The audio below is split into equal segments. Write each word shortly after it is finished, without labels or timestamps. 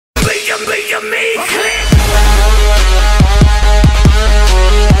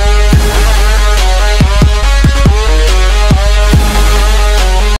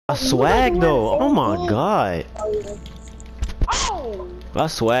Swag though, oh my god. My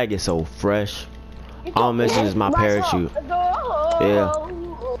swag is so fresh. All I'm missing is my parachute. Yeah.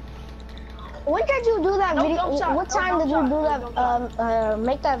 When did you do that video? What time did you do that?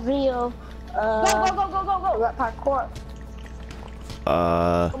 Make that video. Go. Parkour.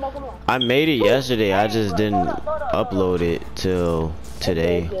 Come on. I made it yesterday. I just didn't upload it till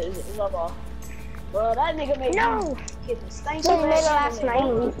today. Well, that nigga made no. You made it last night.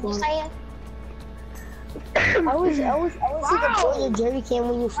 I always see the jerry can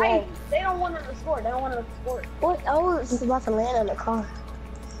when you fall. They don't want to score. What? I was just about to land on the car.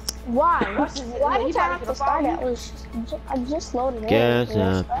 Why? Why did I have to start that? I just loaded it. Yes,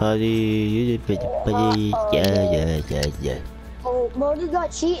 buddy. You did buddy. Yeah. Oh, bro, this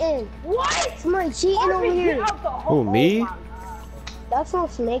got cheating. What? Somebody cheating over here. Who, me? That's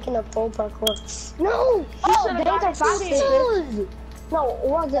what's making a full parkour. No! They got cheating. No, it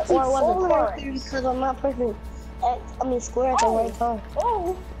wasn't because I'm not perfect. I mean, square at the right time.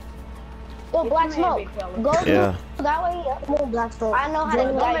 Oh! Yo, black smoke. Go that way. No, black smoke. I know how to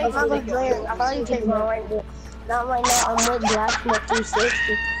do it. I'm already taking my right there. Not right now. I'm with black smoke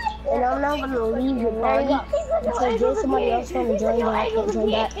 360. And I'm not gonna leave the party until there's somebody else gonna join that. I can't join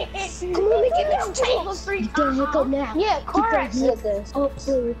that. Come on, make it a chance. Don't hook up now. Yeah, car accident. Oh,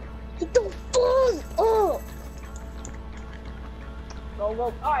 sorry. Get the balls up.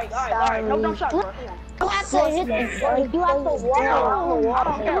 Go. Alright. No dumb shot, bro. You have to hit this. You have to walk on the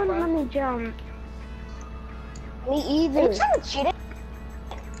water. Let me jump. Me either. You're trying to cheat it.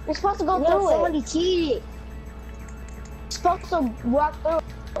 You're supposed to go through it. Somebody cheated. You're supposed to walk through it.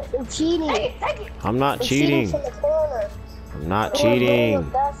 You're cheating. Take it. I'm not cheating. I'm not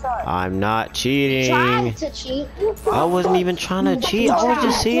cheating. I'm not cheating. Trying to cheat. I wasn't even trying to cheat. I was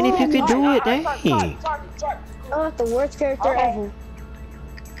just seeing if you could do it. Dang. I'm not the worst character ever.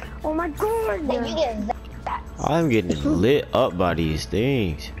 Oh my god. I'm getting lit up by these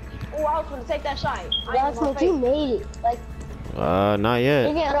things. Oh, I was gonna take that shot. That's what you made it. Like, not yet.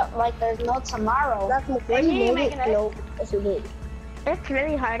 you get up like there's no tomorrow. That's what you made it. No, yes you did. It's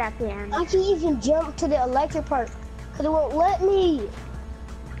really hard at the end. I can't even jump to the electric part because it won't let me.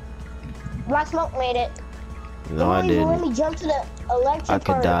 Black smoke made it. No, I didn't. Let me jump to the electric part.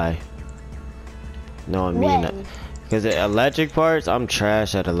 I could die. No, I mean that. Because the electric parts, I'm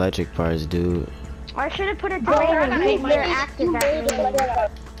trash at electric parts, dude. I should have put it down. They're active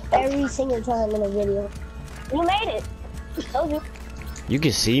every single time in a video. You made it. Told you. You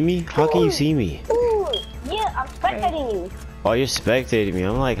can see me? How can you see me? Ooh, yeah, I'm spectating you. Oh, you're spectating me.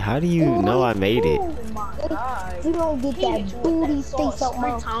 I'm like, how do you know I made it? Oh my god. You don't get that booty face out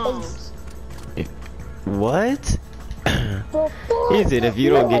my face. What? He said if you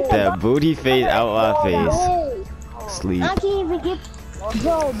don't get that booty face out my face. Sleep. I can't even get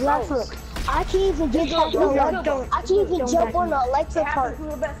black smoke. I can't even get that I can't even jump on the electric part.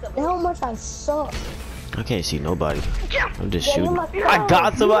 How much I suck. I can't see nobody. I'm just shooting. I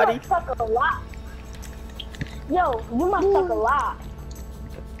got somebody. Yo, you must suck a lot.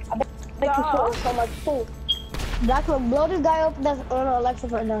 I bet you suck so much too. Black smoke, blow this guy up that's on the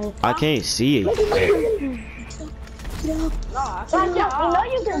electric part now. I can't see it. You know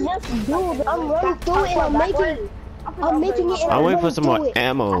you can just do it. I'm running through it and I'm making it. I went for some more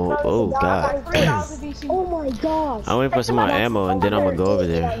ammo. Oh god. Oh my gosh. I went for some more ammo and then I'm gonna go over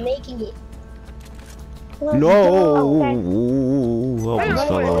there. I'm making it. No. Almost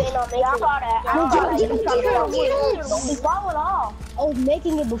fell off. Don't be falling off. I was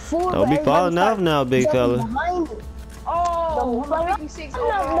making it before. Don't be falling off now, big fella. Oh, 56.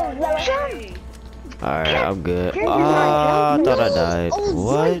 Alright, I'm good. I thought I died.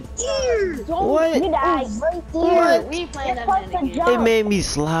 What? What? You died right there. We playing that again. It made me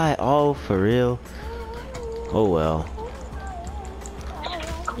slide. Oh, for real? Oh well.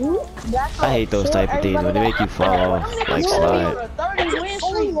 I hate those type of things when they make you fall off, like slide.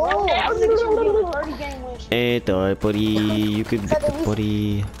 And throw it, buddy. You could beat the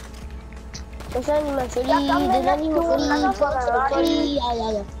buddy.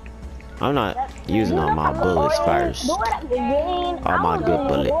 I'm not using all my bullets first. All my good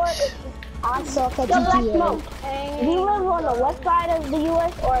bullets. I suck at GTA. Do you live on the west side of the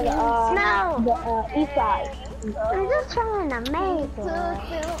US or the east side? I'm just trying to make it.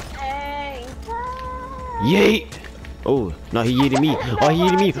 Yeet! Oh, no, he yeeted me. Oh, he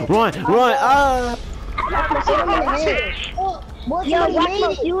yeeted me. Run! Ah! Yo,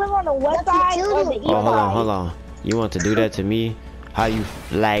 you live on the west side or the east side? Oh, hold on. You want to do that to me? How you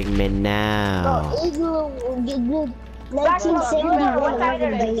flag me now? Bro, Eagle will get good. 1971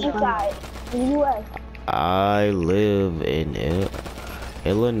 in the US. I live in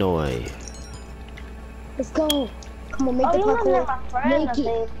Illinois. Let's go. Come on, make the parkour. Make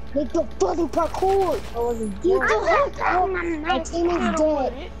it. Make the fucking parkour. Get the heck out. My team is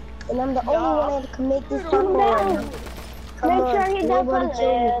dead. And I'm the only one that can make this parkour. Make sure he doesn't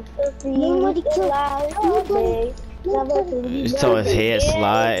live. Nobody killed. So his head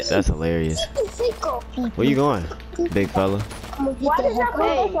slide. That's hilarious. Where you going, big fella? Why does that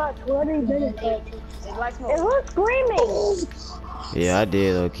it was screaming. Yeah, I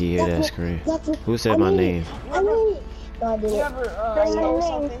did low-key hear that scream. Who said my name?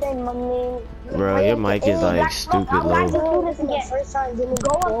 Bro, your mic is like stupid low.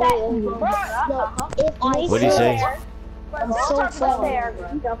 What do you say? I'm so far.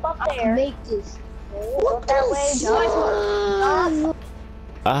 I can make this. What that way,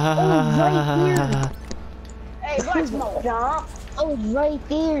 Hey, Black Smoke. Jump. I was right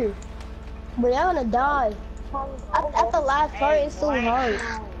there. But I'm gonna die. At the last part, it's so hard.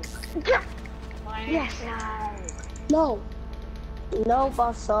 Yes. No. No,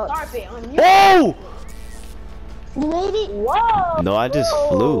 boss sucks. Oh! You made it? Whoa! No, I just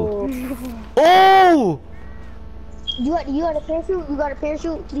flew. Oh! You got a parachute? You got a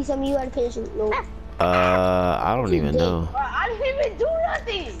parachute? Please tell me you got a parachute. No. I don't even know. I didn't even do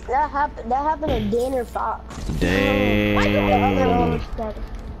nothing. That happened to Danner Fox. Dang.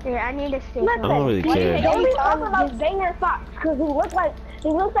 Here, I need to stay. I don't really care. Don't be talking about Danner Fox, because he looks like he's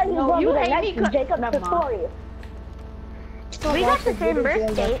going to be next to Jacob Tutorial. We got the same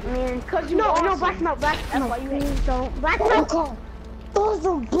birthday, man. No, Black Smoke. Please don't. Black Smoke. Those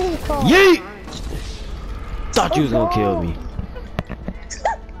are blue cards. Yeet! Thought you was gonna kill me.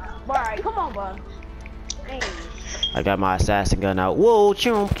 Alright, come on, bro. Hey. I got my assassin gun out. Whoa,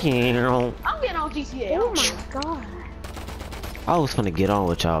 champion. I'm getting on GTA. Oh my god. I was finna get on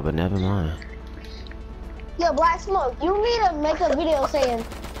with y'all, but never mind. Yo, Black Smoke, you need to make a video saying,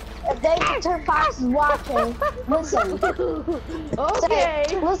 if Danger Fox is watching, listen. Okay.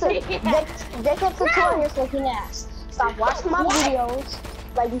 Listen, Jacob Tutorial's looking ass. Stop watching my videos.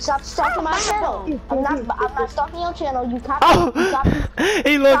 Like, you stop stalking my channel. I'm not stalking your channel. You copy.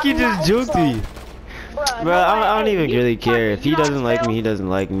 He low-key just juked me. Bro, I don't even really care. If he doesn't like me, he doesn't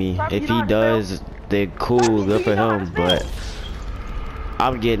like me. If he does, then cool, good for him. But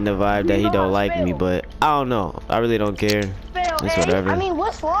I'm getting the vibe that he don't like me. But I don't know. I really don't care. It's whatever. I mean,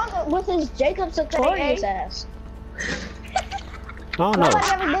 what's wrong with his Jacob Tutorial's ass? I don't know.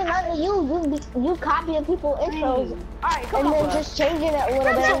 Nobody ever did nothing to you. You copying people's intros and then just changing it a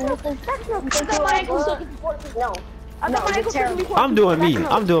little bit. No. I'm doing me.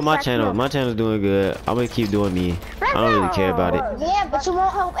 I'm doing my channel. My channel's doing good. I'm gonna keep doing me. I don't really care about it. Yeah, but you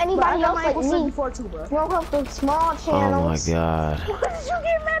won't help anybody else like me. You won't help the small channels. Oh my god.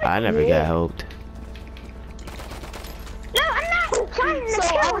 I never got helped. No, I'm not trying to So I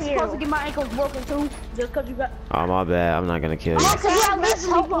kill was you. supposed to get my ankles broken too, just cause you got. Oh my bad. I'm not gonna kill you. Could you at least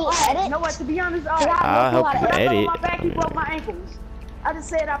help me edit? You know what? To be honest, I'll help you edit. my back, you broke my ankles. I just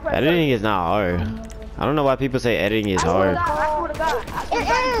said I pressed. Editing is not hard. I don't know why people say editing is hard. I swear to God. It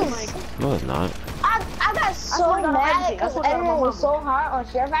is. No, it's not. I got so mad because editing was so hard on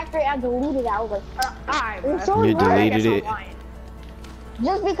Share Factory. I deleted it. I was like, Alright, it's bro. so You hard. deleted it.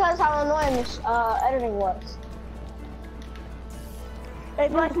 Just because how annoying this editing was. Hey,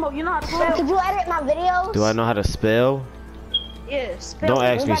 Black Smoke, you know how to spell? Could you edit my videos? Do I know how to spell? Yeah, spell. Don't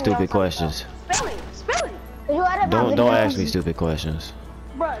ask me stupid questions. Spelling. Could you edit my videos? Don't ask me stupid questions.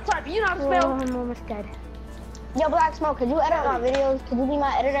 Bruh, type, you know how to Oh, spell? I'm almost dead. Yo, Black Smoke, could you edit my videos? Could you be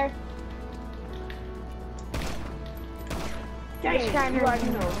my editor? Dang, you already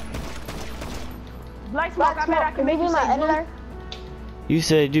know. Black Smoke, Black I bet I Smoke, can could make you you be my say blue. editor? You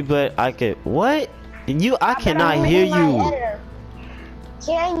said you, but I could. What? I cannot hear Be my you. editor.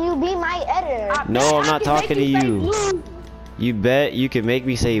 Can you be my editor? No, I'm not talking to you. You bet you can make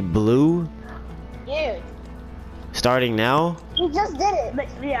me say blue? Yeah. Starting now? You just did it.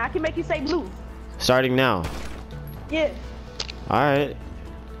 Yeah, I can make you say blue. Starting now. Yeah. Alright.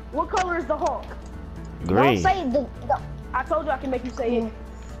 What color is the Hulk? Green. Don't say the I told you I can make you say it.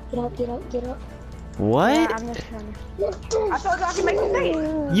 Get up. What? Yeah, I'm just trying to. I told you I can make you say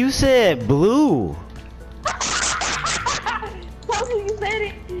it. You said blue. Told you, you said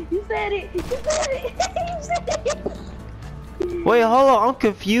it. You said it. You said it. You said it. Wait, hold on. I'm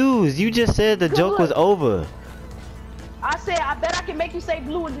confused. You just said the joke was over. I said, I bet I can make you say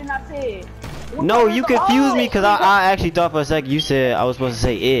blue, and then I said. what No, color you is the confused Hulk? me because I actually thought for a second you said I was supposed to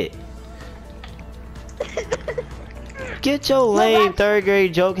say it. Get your lame third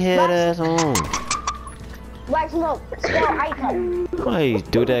grade joke head ass on. Black Smoke, spell icon. Why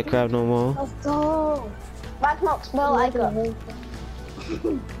do that crap no more? Let's go. Black Smoke, spell icon.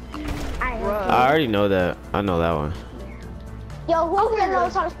 I already know that. I know that one. Yo, who here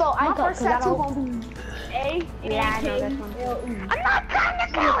knows how to spell icon? Cause I don't. A. Yeah, I know this one. I'm not trying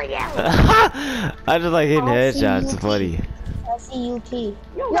to kill you. I just like hitting headshots. It's funny. SEUP.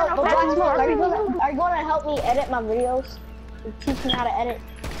 Yo, but Black Smoke, are you gonna help me edit my videos? Teach me how to edit.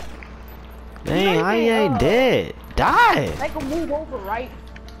 Dang, I ain't dead. Die. Make a move over, right?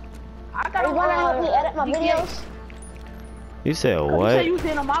 I Are you gonna help me edit my videos? You said You what? said you was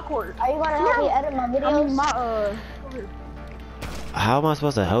in on my court. Are you gonna help me edit my videos? How am I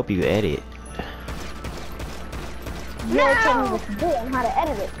supposed to help you edit? You already told me what to do and how to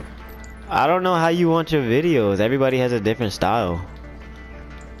edit it. I don't know how you want your videos. Everybody has a different style.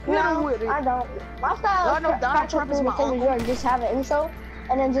 No, I don't. My style is practically the same as yours. Just have an intro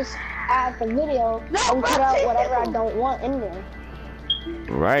and then just add the video and cut out whatever I don't want in there.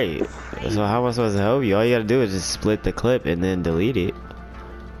 Right. So how am I supposed to help you? All you gotta do is just split the clip and then delete it.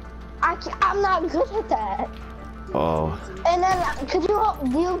 I'm not good at that. Oh. And then can you help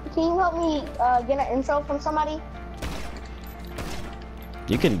me get an intro from somebody?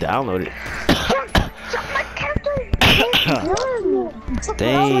 You can download it.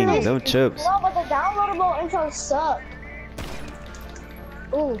 Dang, no chips. No, but the downloadable intros suck.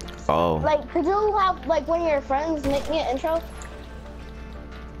 Ooh. Oh. Like, could you have like one of your friends make me an intro?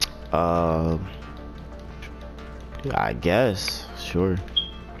 I guess. Sure.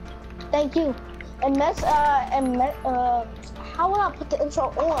 Thank you. And how would I put the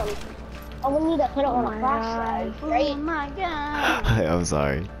intro on? I would need to put it on a flash drive, right? Oh my god. I'm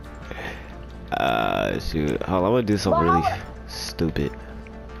sorry. Shoot. Hold on, I'm gonna do something really stupid.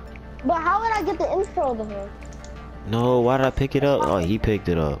 But how would I get the intro to him? No, why did I pick it up? Oh, he picked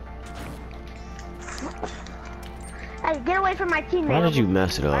it up. Hey, get away from my teammate. Why did you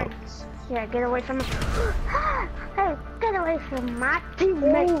mess it up? Yeah, get away from Hey, get away from my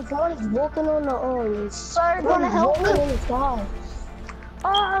teammate. Oh, God is walking on the orange. Sir, gonna help me? Oh,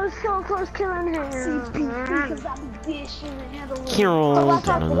 I was so close killing him. because I be dishing and handling.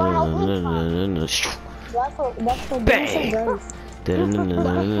 Bang!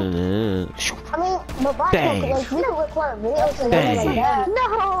 I mean, but Black Smoke, like, we don't record videos and everything like that.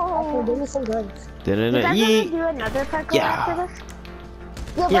 No! Okay, give me some guns. You guys want to do another parkour after this?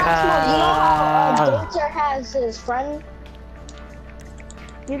 Yo, Black Smoke, you know how Danger has his friend?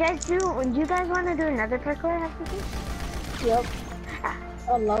 Do you guys want to do another parkour after this? Yep.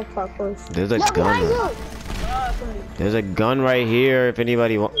 I love parkour. There's a gun. There's a gun right here. If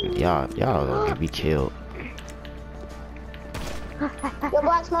anybody want, y'all gonna be killed. Yo,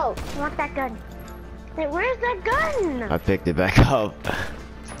 Black Smoke. I want that gun. Hey, where's that gun? I picked it back up.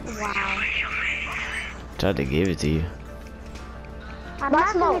 Wow. Tried to give it to you. I'm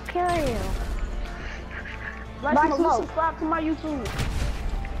not gonna kill you. Black Smoke, subscribe to my YouTube.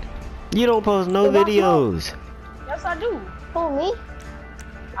 You don't post no videos. Yes, I do. Who, me?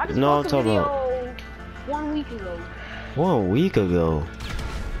 I just No, I'm posted a talking video about 1 week ago. 1 week ago.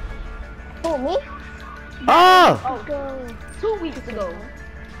 Who, me? Oh! 2 weeks ago.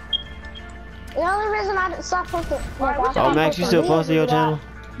 The only reason I stopped posting. Oh, Max, you still posting your channel?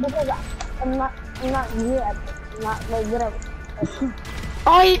 Because I'm not good at it. Not like good at it.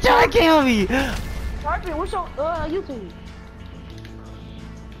 Oh, he trying to kill me! Harvey, what's your YouTube?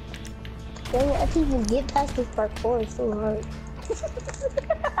 Dang it, I can't even get past this parkour. It's so hard.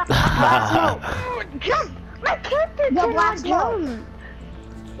 Jump! My character cannot jump!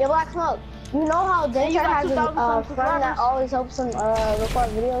 Yo, Black Smoke. You know how Danger has a friend that always helps him record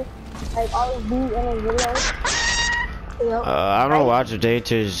videos? Like, always be in his videos? Yep. I don't watch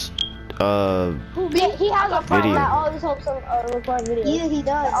Danger's Yeah, he has a friend that always helps him record videos. Yeah, he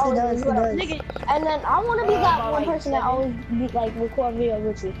does. He does. And then I want to be that one person that always record videos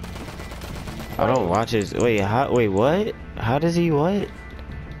with you. I don't watch his. Wait, what? How does he what?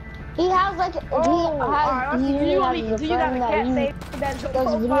 He has like he really has a friend that he does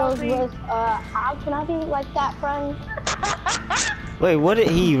videos with. How can I be like that friend? Wait, what did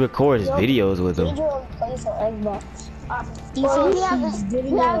he record his videos with him?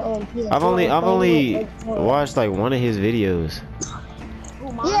 I've only watched like one of his videos.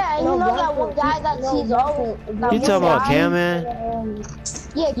 Yeah, and you know that one guy that sees all. You talking about Cam Man?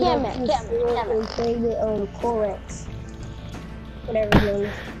 Yeah, Cam Man. Corex. Whatever his name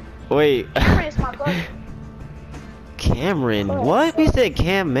is. Wait. Cameron is my brother. Cameron? What? We said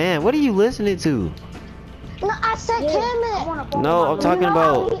Cam Man. What are you listening to? No, I said Cam Man. No, I'm talking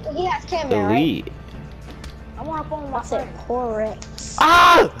about he has Cam Man, Elite. Right? I want to phone my I said friend. correct.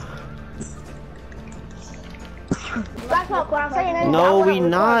 Ah! Black Smoke, what I'm saying is No, we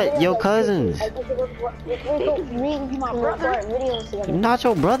not your cousins. we my brother videos together. Not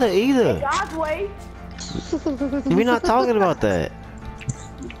your brother either. God's way. We're not talking about that.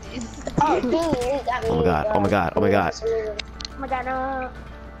 Oh, dude, you got me. Oh my god, oh my god, oh my god. Oh my god,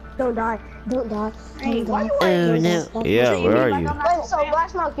 don't die. Don't die. Hey, why you Oh ain't no. Yeah, where are you? Wait, so Black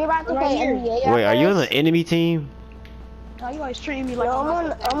Smoke, you're about to play NBA. Wait, are you on the enemy team? No, you always treating me like No,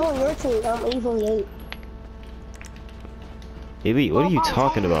 I'm on your team. I'm evil 8. Elite, what are you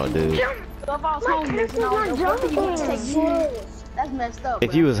talking about, dude? So if I was homeless and I was you want to take me? That's messed up.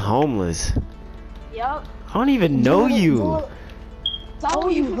 If you was homeless, Yup. I don't even know you. So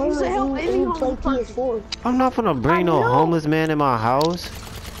you should help any play homeless person. PS4. I'm not gonna bring no homeless man in my house.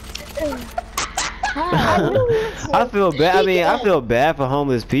 I feel bad. I mean, I feel bad for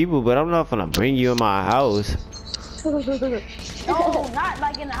homeless people, but I'm not gonna bring you in my house. No, not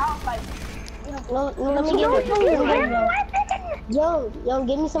like in the house, like. No, let me get it. Yo,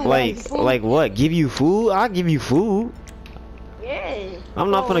 give me some Like what? Give you food? I'll give you food. Yeah. I'm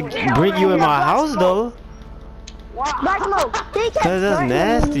not gonna bring you in my house though. Black Smoke, Cause that's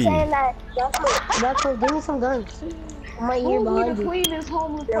nasty. Black Smoke, give me some guns. I'm right here behind you. Cleanest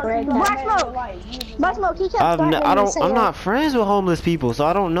homeless Black person Smoke, Black Smoke, he kept I'm not friends with homeless people, so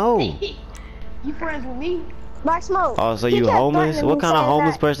I don't know. You friends with me? Black Smoke. Oh, so you homeless? What kind of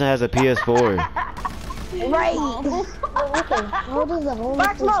homeless person has a PS4? Right. How does a homeless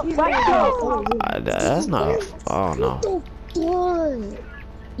Black Smoke, Black Smoke. That's not. Oh no.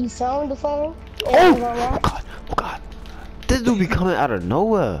 You found the phone? Oh god! Oh god! This dude be coming out of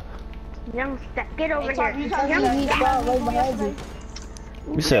nowhere. Young step, get over here. He's right behind you.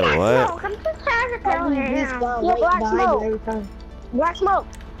 You said what? Smoke, I'm just trying to tell him. Yo, Black Smoke. Black Smoke.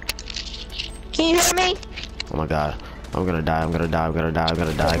 Can you hear me? Oh my god. I'm gonna die, I'm gonna die, I'm gonna die, I'm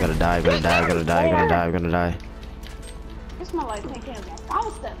gonna die, I'm gonna die, I'm gonna die, I'm gonna die, I'm gonna die, I'm gonna die. It smells like pink candy. I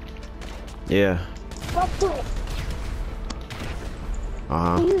was stuck. Yeah. Black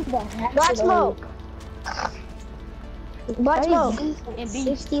Smoke. Black Smoke. And B.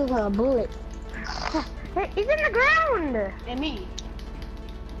 60 with a bullet. He's in the ground. And me.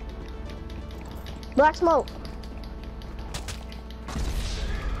 Black Smoke.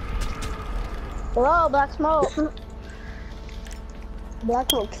 Hello, Black Smoke. Black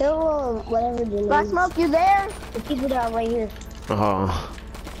Smoke, kill him, whatever you Black Smoke, you there? The people that are right here.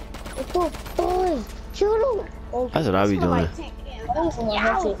 Shoot him. That's what I be doing.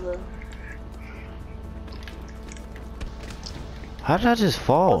 How did I just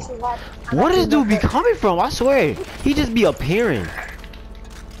fall? Where does dude be coming from? I swear, he just be appearing.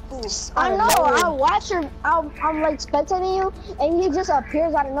 I know, I watch him, I'm like spectating you, and he just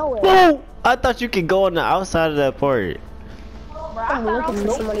appears out of nowhere. Whoa! I thought you could go on the outside of that part. I'm looking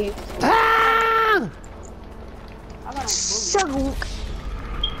for somebody. Ah! So,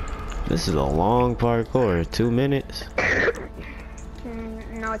 This is a long parkour. 2 minutes?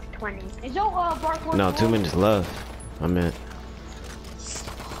 No, it's 20. Is your parkour? No, 2 minutes left. I meant.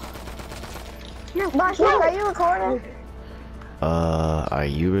 Black Smoke, are you recording? Are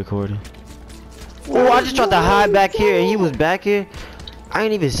you recording? Oh, I just tried to hide back here and he was back here. I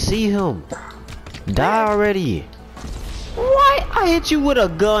didn't even see him. Die already. What? I hit you with a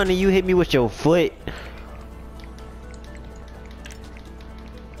gun and you hit me with your foot.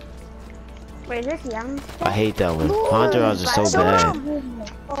 Wait, is this young? I hate that one. Entourage is so bad.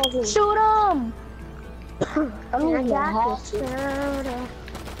 Shoot him! I'm I gonna got get the soda.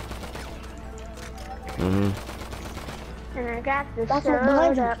 And I got the That's what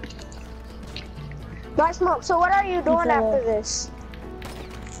behind soda. Black Smoke, so what are you doing after this?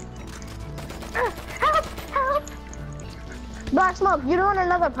 Help! Help! Black Smoke, you doing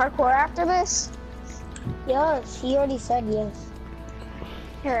another parkour after this? Yes, he already said yes.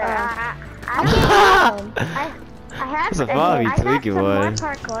 Here, I have That's a Bobby I got tweaking some more one.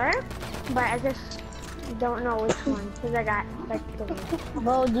 parkour, but I just don't know which one because I got like 3.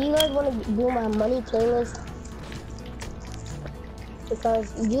 Bro, do you guys want to do my money playlist?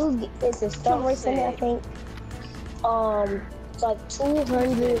 Because it's a start recent, I think. It's like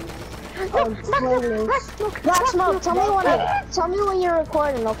 200 playlists. Black Smoke, tell me when you're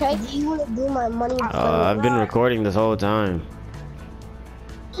recording, okay? Do you want to do my money playlist? I've been recording this whole time.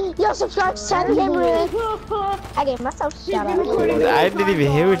 Yo, subscribe to Chad Gamer. I gave myself a shout out. I didn't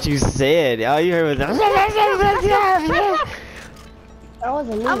even hear what you said. All you heard was I'm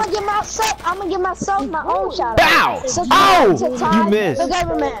gonna give myself my own shout out. Bow! Oh! You missed. The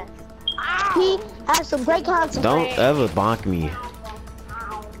Gamer Man. He has some great content. Don't ever bonk me.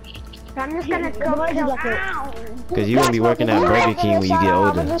 I'm just gonna go chill out. Cause you gonna be working at Burger King when you get I'm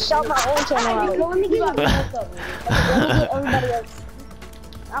older. just shout my own channel out.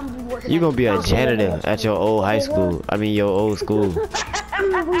 You gonna be a janitor at your old high school. I mean your old school.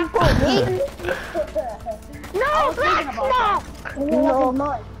 No, Black Smoke! No,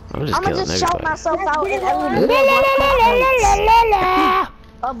 I'm just I'm killing gonna just shout everybody. myself out in every buddy.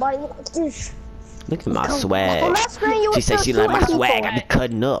 Look at my swag. On that screen, you She was said she still like my shooting swag. I people. be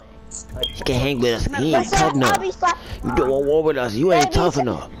cutting up. You can hang with us. He ain't That's cutting it, up. I be slap- You don't war with us. You ain't tough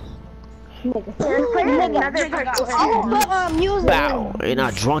enough. Another I will put music Bow. And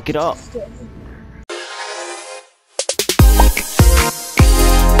I drunk it up.